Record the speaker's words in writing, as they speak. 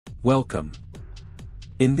Welcome.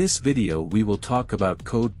 In this video we will talk about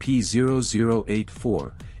code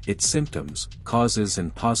P0084, its symptoms, causes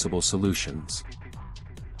and possible solutions.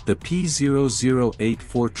 The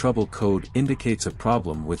P0084 trouble code indicates a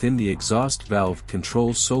problem within the exhaust valve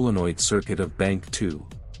control solenoid circuit of bank 2.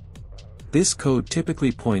 This code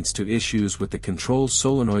typically points to issues with the control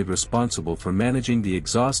solenoid responsible for managing the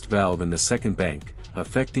exhaust valve in the second bank,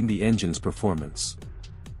 affecting the engine's performance.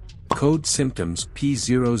 Code symptoms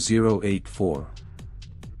P0084.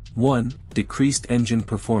 1. Decreased engine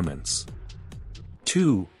performance.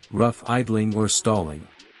 2. Rough idling or stalling.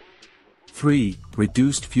 3.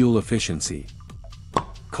 Reduced fuel efficiency.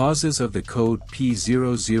 Causes of the code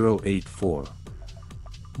P0084.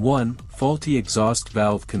 1. Faulty exhaust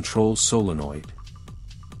valve control solenoid.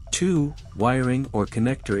 2. Wiring or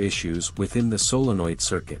connector issues within the solenoid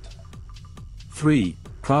circuit. 3.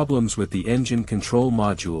 Problems with the engine control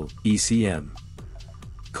module, ECM.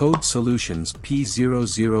 Code solutions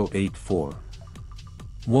P0084.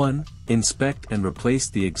 1. Inspect and replace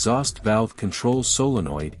the exhaust valve control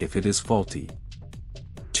solenoid if it is faulty.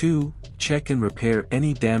 2. Check and repair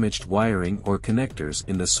any damaged wiring or connectors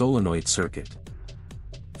in the solenoid circuit.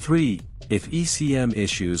 3. If ECM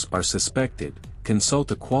issues are suspected,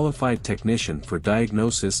 consult a qualified technician for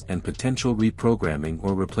diagnosis and potential reprogramming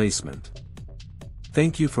or replacement.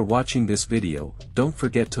 Thank you for watching this video. Don't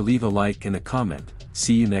forget to leave a like and a comment.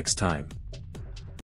 See you next time.